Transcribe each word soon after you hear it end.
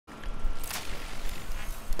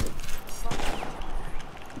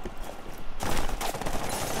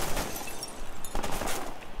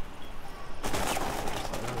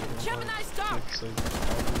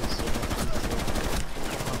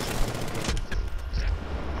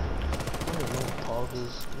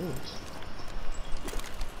poggers means.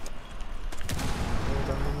 You know what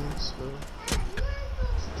that means?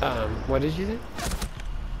 What did you say?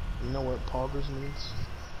 You know what poggers means?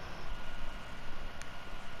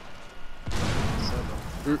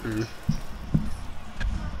 Mm-mm.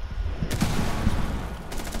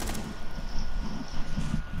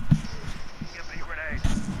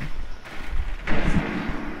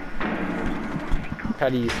 How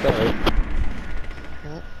do you spell it?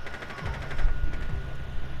 Huh?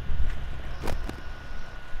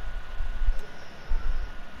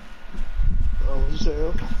 Oh, what you say,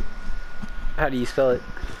 Earl? How do you spell it?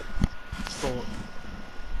 Spell it.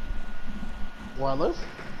 Where I live?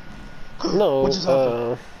 No, What just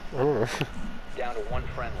happened? I don't know. Down to one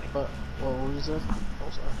friendly. Well, what did you say? Oh,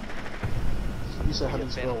 sorry. You said how do you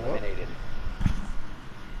spell what? Eliminated.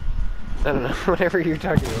 I don't know, whatever you're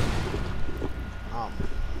talking about.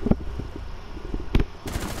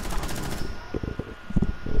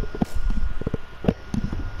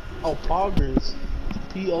 Oh, poggers.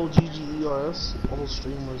 P-O-G-G-E-R-S. All those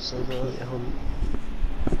streamers say that.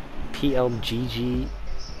 P-L-G-G...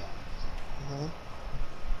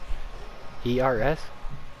 E-R-S?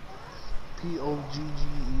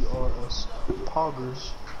 P-O-G-G-E-R-S.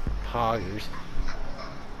 Poggers. Poggers.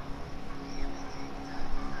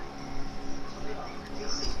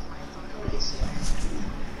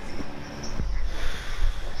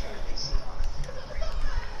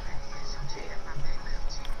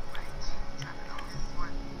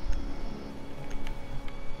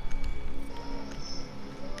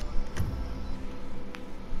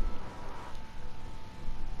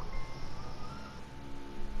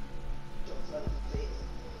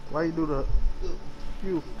 Why you do that?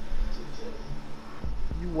 You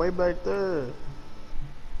way back there.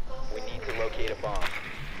 We need to locate a bomb.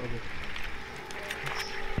 Okay.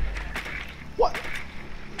 What?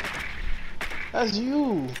 That's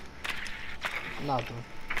you. Nothing.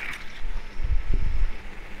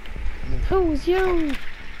 Who's you?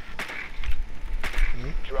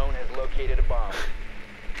 Drone has located a bomb.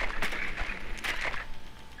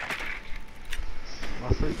 My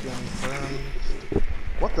freaking friend.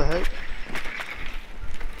 What the heck?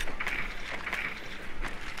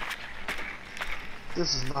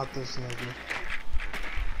 This is not this nigga.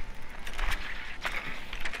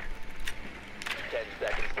 10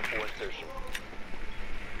 seconds before insertion.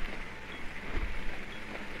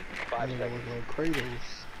 5 Nigga seconds. look like Kratos.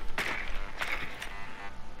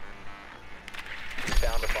 You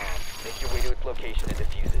found a bomb. Make your way to its location and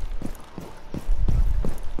defuse it.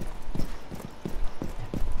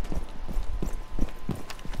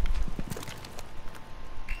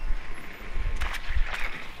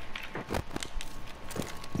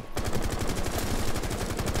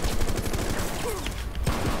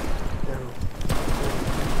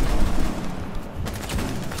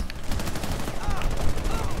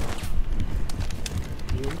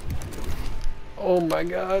 Oh my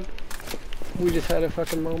god. We just had a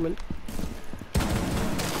fucking moment.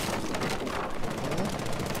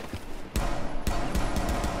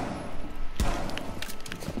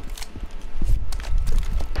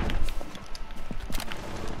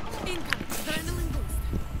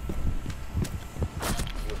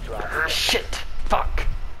 Ah, shit! Fuck!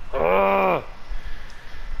 Ugh.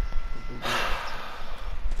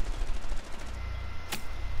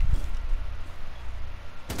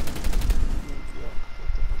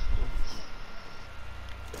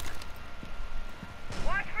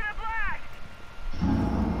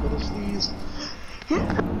 I sneeze.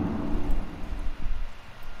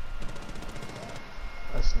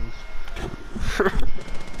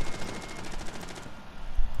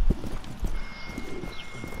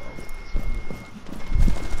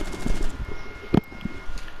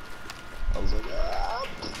 I was like, ah.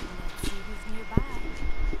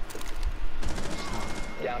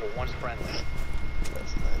 Down to one friendly.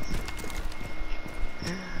 That's nice.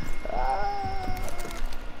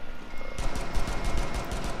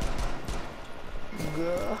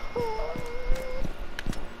 God.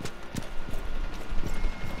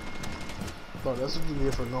 Oh, that's what you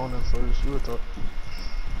get for going in first. You were talking.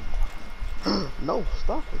 No,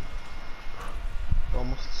 stop it.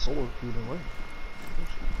 Almost solar cute away.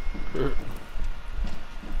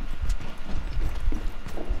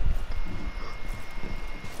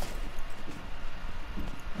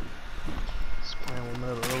 Just playing with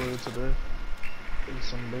Meta earlier today. Taking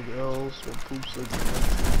some big L's with poops like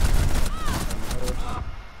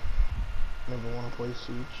never want to play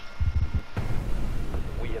Siege.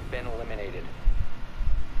 We have been eliminated.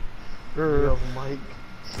 You have Mike.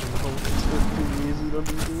 So it's too easy to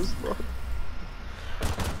do this, bro.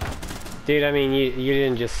 Dude, I mean, you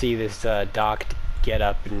didn't just see this docked get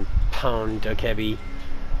up and pound Dokebi.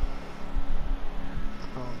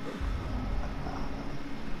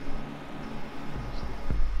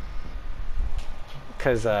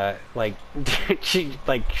 Cause like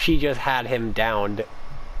she just had him downed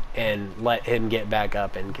and let him get back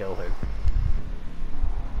up and kill her.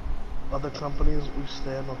 Other companies we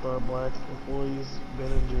stand with our black employees,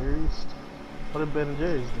 Ben and Jerry's. What did Ben and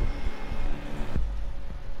Jerry's do?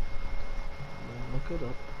 Look it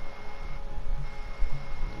up.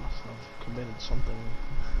 They must have committed something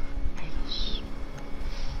heinous.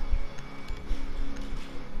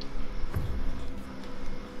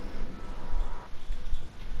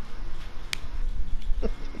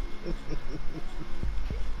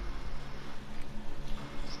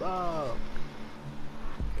 Stop.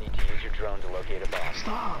 Need to use your drone to locate a bomb.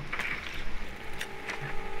 Stop.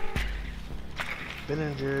 Ben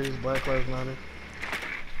and Jerry's, Black Lives Matter.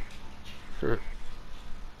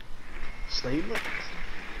 Statement.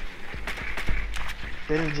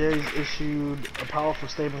 Ben and Jerry's issued a powerful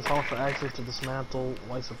statement calling for action to dismantle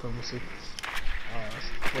white supremacy.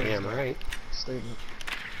 Damn right. Statement.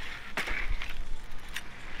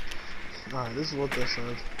 Alright, this is what this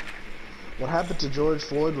says. What happened to George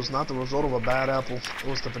Floyd was not the result of a bad apple. It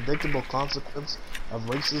was the predictable consequence of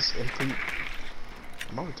racist and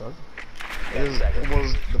I'm not retarded. It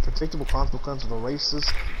was the predictable consequence of a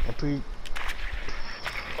racist and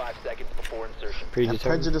 5 seconds before insertion. and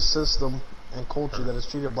prejudiced system and culture that has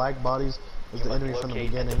treated black bodies as the enemy from the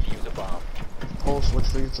beginning. Post,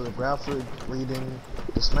 which leads to the graphic reading,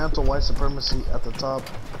 dismantle white supremacy at the top,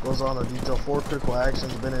 goes on to detail 4 critical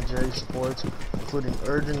actions Ben and Jerry supports, including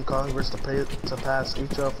urging Congress to pass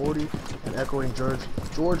H.R. 40 and echoing George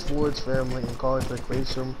Floyd's family and calling for the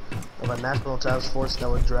creation of a national task force that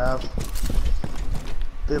would draft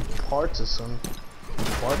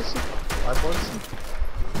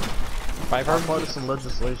bipartisan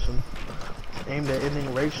legislation aimed at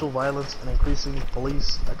ending racial violence and increasing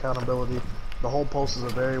police accountability. The whole post is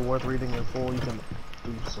very worth reading in full. You can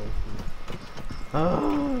do so.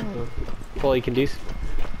 Well, you can do.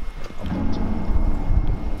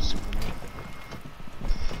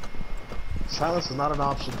 Silence is not an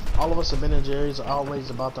option. All of us at Ben and Jerry's are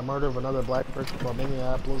outraged about the murder of another black person by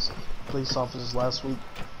Minneapolis police officers last week.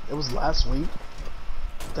 It was last week?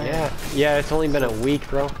 Damn. Yeah, it's only been a week,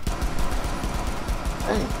 bro.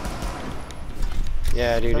 Dang.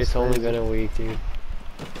 Yeah, dude, That's it's only crazy. been a week, dude.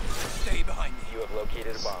 Stay behind me. You have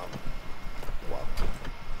located a bomb. Wow.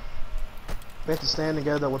 We have to stand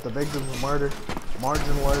together with the victims of murder,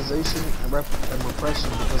 marginalization, and repression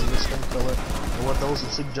because of this skin color, and with those who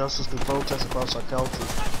seek justice through protests across our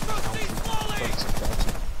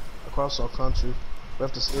across our country. We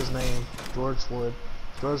have to say his name, George Floyd.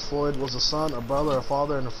 George Floyd was a son, a brother, a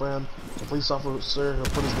father, and a friend. The police officer who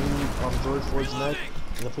put his knee on George Floyd's neck,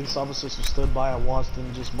 and the police officers who stood by and watched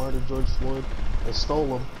him just murder George Floyd. They stole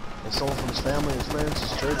him. They stole him from his family, his friends,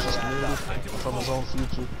 his church, his community, and from his own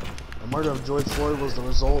future. The murder of George Floyd was the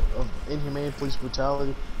result of inhumane police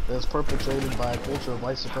brutality that is perpetrated by a culture of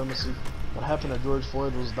white supremacy. What happened to George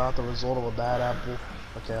Floyd was not the result of a bad apple.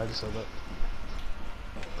 Okay, I just said that.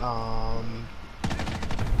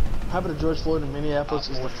 Happened to George Floyd in Minneapolis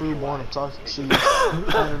is the fruit born of toxic seeds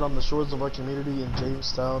planted on the shores of our community in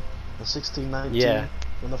Jamestown in 1619,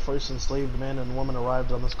 when the first enslaved man and woman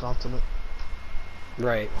arrived on this continent.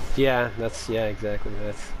 Right. Yeah, exactly.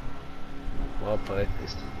 That's well put.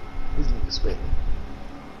 These niggas spit.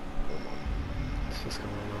 What's just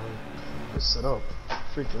going on? Just sit up.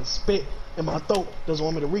 Freaking spit in my throat. Doesn't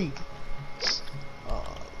want me to read.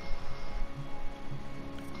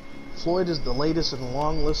 Floyd is the latest in a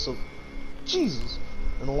long list of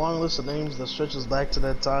names that stretches back to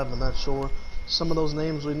that time and that shore. Some of those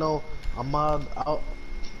names we know: Ahmaud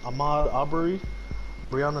Arbery,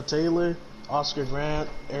 Breonna Taylor, Oscar Grant,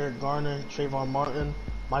 Eric Garner, Trayvon Martin,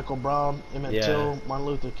 Michael Brown, Emmett Till, Martin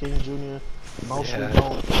Luther King Jr. Most we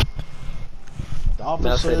don't. The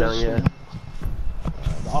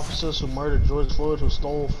officers who murdered George Floyd, who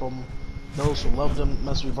stole from those who loved him,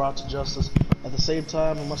 must be brought to justice. At the same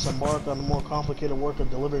time, we must embark on the more complicated work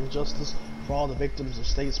of delivering justice for all the victims of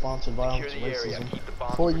state-sponsored violence and racism.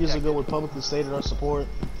 4 years ago, we publicly stated our support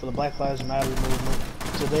for the Black Lives Matter movement.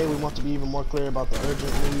 Today, we want to be even more clear about the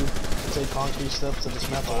urgent need to take concrete steps to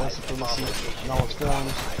dismantle white supremacy in all its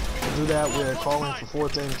forms. To do that, we are calling for 4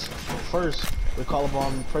 things. First, we call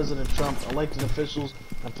upon President Trump, elected officials,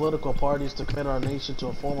 and political parties to commit our nation to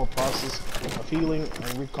a formal process of healing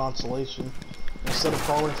and reconciliation. Instead of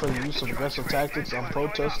calling for the use of aggressive tactics on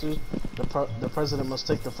protesters, the president must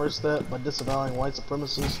take the first step by disavowing white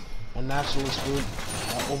supremacists and nationalist groups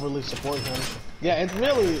that overly support him. Yeah, it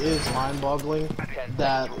really is mind-boggling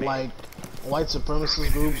that like white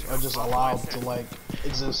supremacist groups are just allowed to like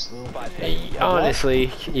exist still.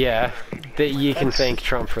 Honestly, yeah, that you can That's- thank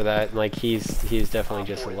Trump for that. Like he's definitely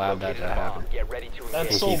just allowed that to happen.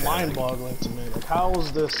 That's so mind-boggling to me. Like, how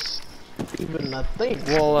is this even a thing?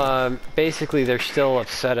 Well, basically they're still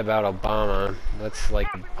upset about Obama. That's like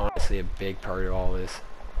honestly a big part of all this.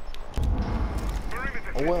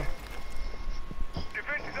 Oh well.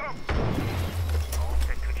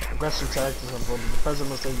 Aggressive tactics of the president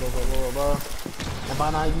must take blah blah blah blah. And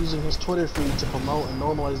by not using his Twitter feed to promote and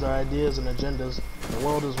normalize their ideas and agendas, the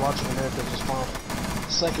world is watching America's response.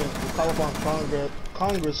 Second, we call upon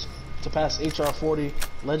Congress to pass H.R. 40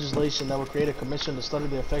 legislation that would create a commission to study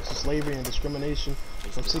the effects of slavery and discrimination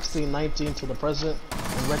from 1619 to the present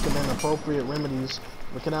and recommend appropriate remedies.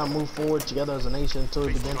 We cannot move forward together as a nation until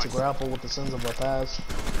we begin to grapple with the sins of our past.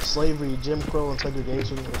 Slavery, Jim Crow, and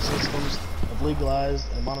segregation are systems of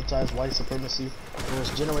legalized and monetized white supremacy in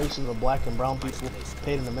which generations of black and brown people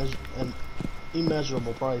paid an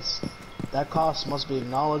immeasurable price. That cost must be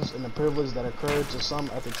acknowledged, and the privilege that occurred to some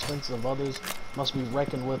at the expense of others must be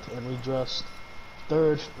reckoned with and redressed.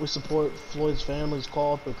 Third, we support Floyd's family's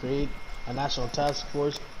call to create a national task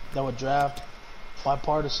force that would draft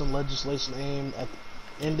bipartisan legislation aimed at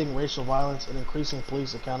ending racial violence and increasing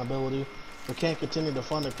police accountability. We can't continue to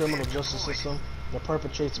fund a criminal justice system that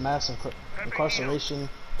perpetrates mass incarceration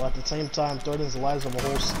while at the same time threatens the lives of a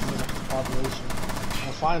whole population.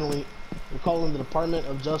 And finally, we call on the Department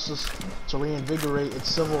of Justice to reinvigorate its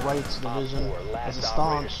civil rights division as a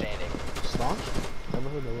staunch? Never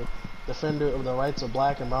heard of it. Defender of the rights of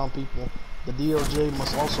black and brown people. The DOJ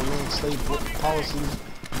must also reinstate policies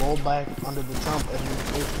rolled back under the Trump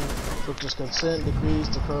administration, such as consent decrees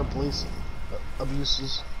to curb police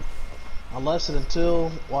abuses. Unless and until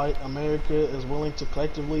white America is willing to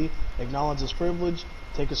collectively acknowledge its privilege,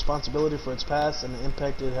 take responsibility for its past and the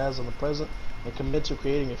impact it has on the present, and commit to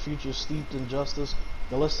creating a future steeped in justice,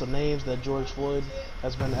 the list of names that George Floyd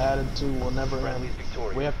has been added to will never end.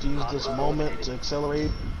 We have to use this moment to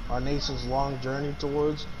accelerate our nation's long journey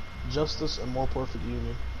towards justice and more perfect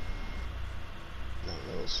union. No,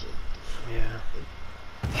 that was shit. Yeah.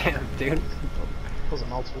 Damn, dude. That was a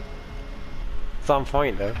mouthful. It's on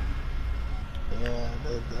point though. Yeah,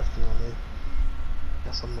 definitely.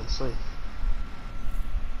 Got something to say.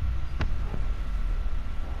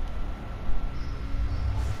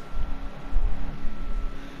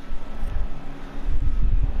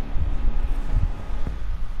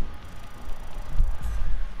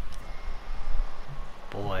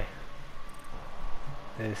 Boy,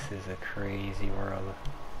 this is a crazy world.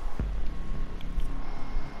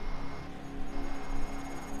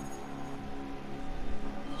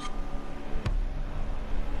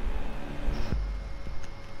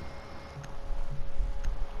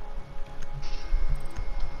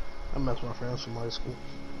 I miss my friends from high school.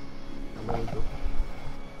 I really do.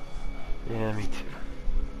 Yeah, me too.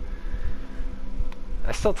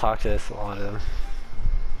 I still talk to a lot of them.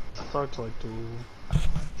 I talked to like two.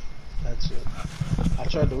 That's it. I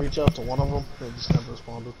tried to reach out to one of them, they just never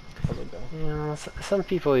responded. I was like, damn. You know, some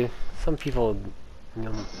people, you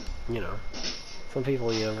know, some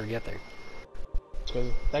people you never get there. It's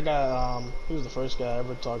crazy. That guy, he was the first guy I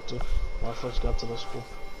ever talked to when I first got to the school.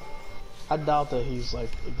 I doubt that he's like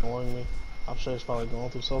ignoring me. I'm sure he's probably going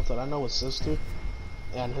through something. I know his sister,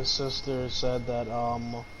 and his sister said that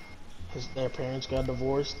their parents got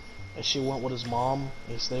divorced, and she went with his mom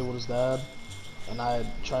and he stayed with his dad. And I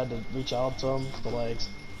tried to reach out to him to like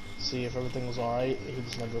see if everything was alright. He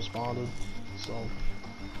just never responded. So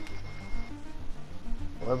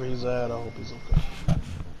wherever he's at, I hope he's okay.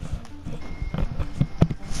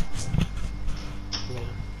 Yeah.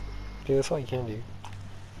 Dude, that's all you can do.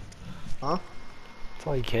 Huh? That's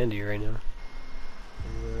all you can do right now.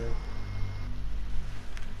 Yeah.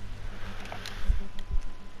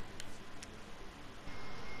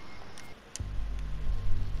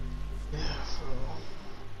 Yeah,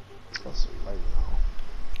 so that's right now.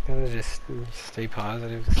 Gotta just stay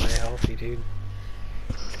positive, stay healthy, dude.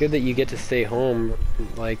 It's good that you get to stay home,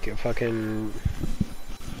 like a fucking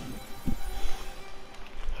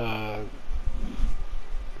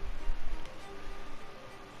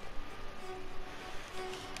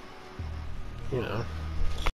you know.